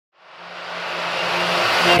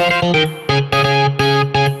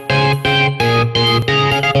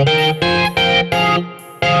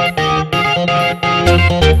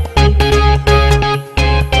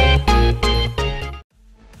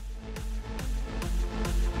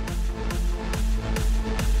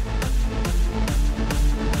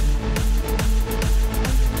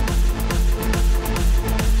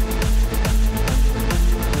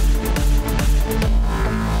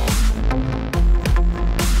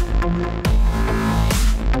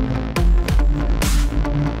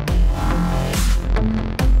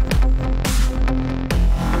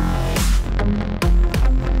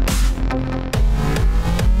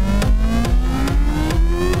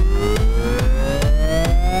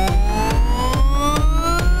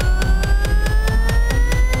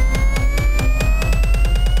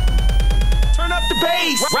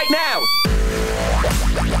Right now!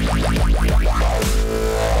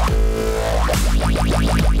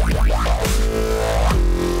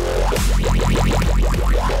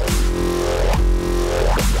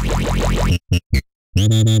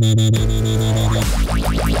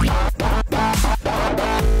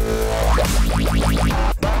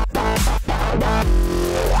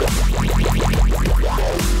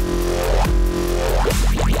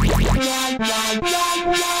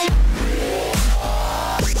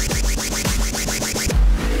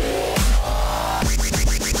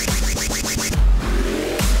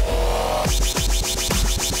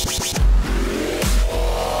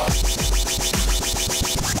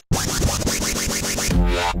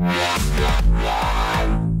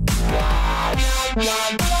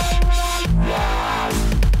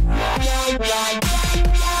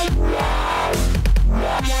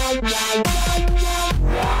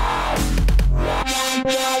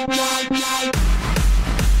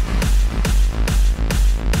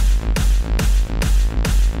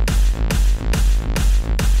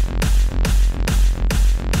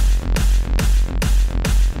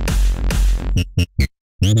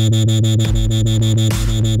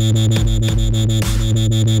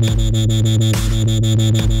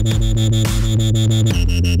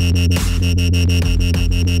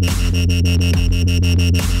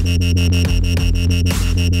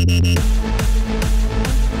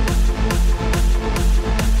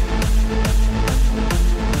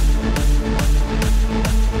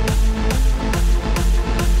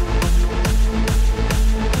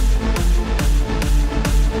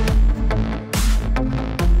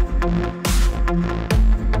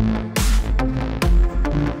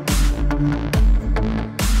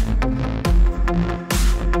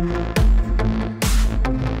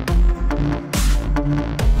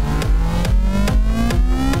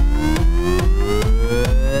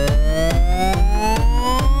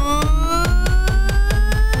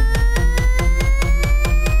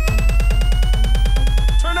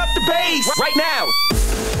 Right now!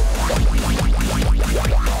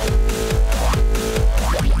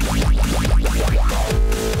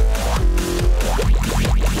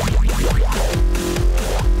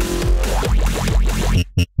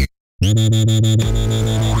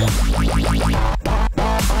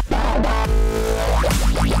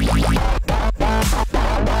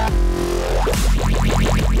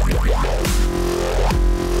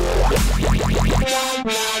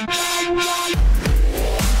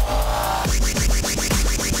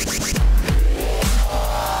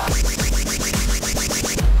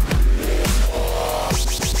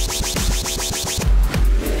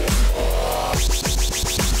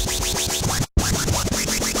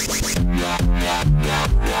 Yeah.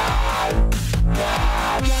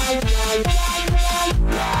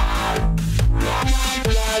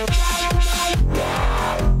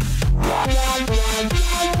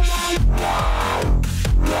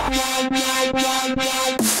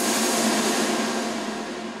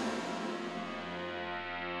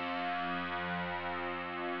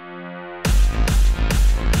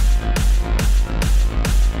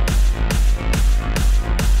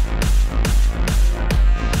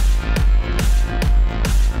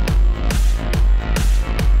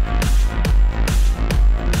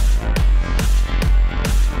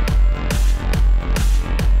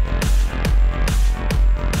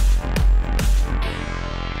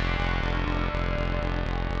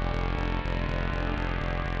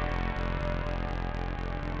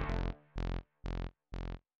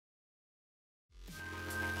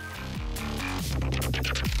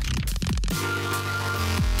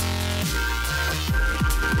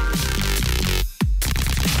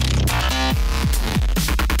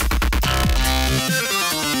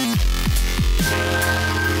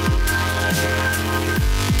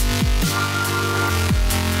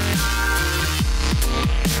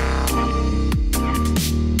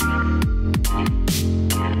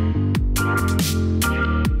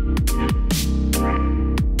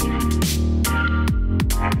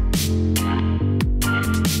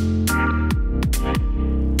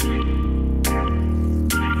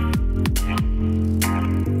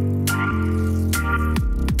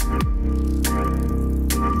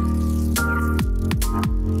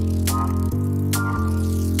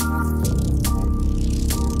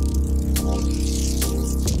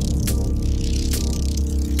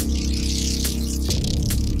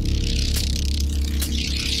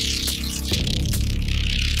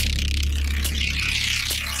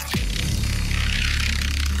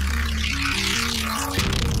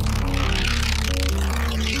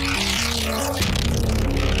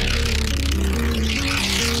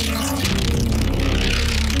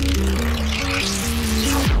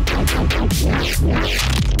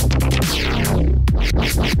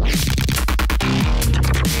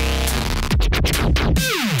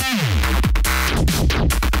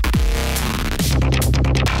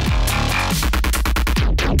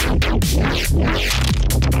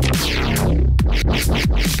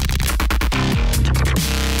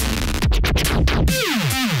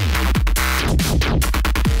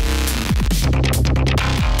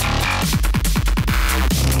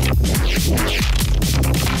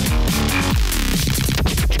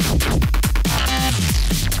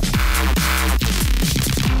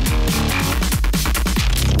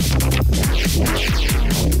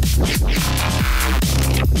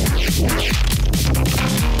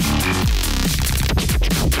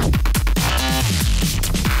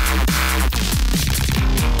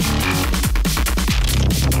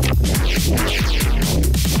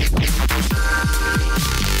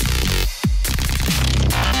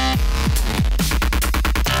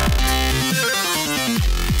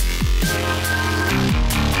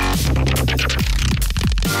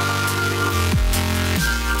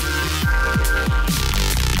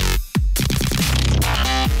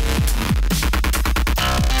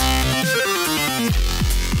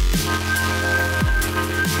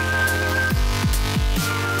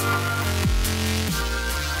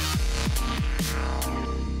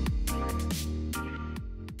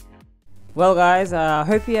 Well guys,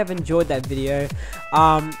 hope you have enjoyed that video.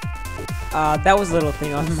 That was a little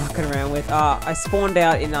thing I was mucking around with. I spawned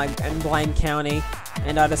out in Blaine County,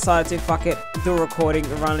 and I decided to fuck it, do a recording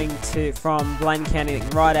running from Blaine County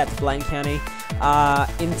right out to Blaine County,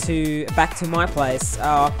 back to my place.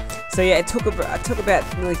 So yeah, it took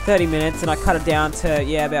about nearly 30 minutes, and I cut it down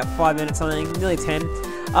to about 5 minutes, something, nearly 10.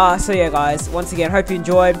 So yeah guys, once again, hope you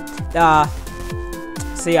enjoyed.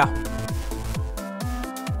 See ya.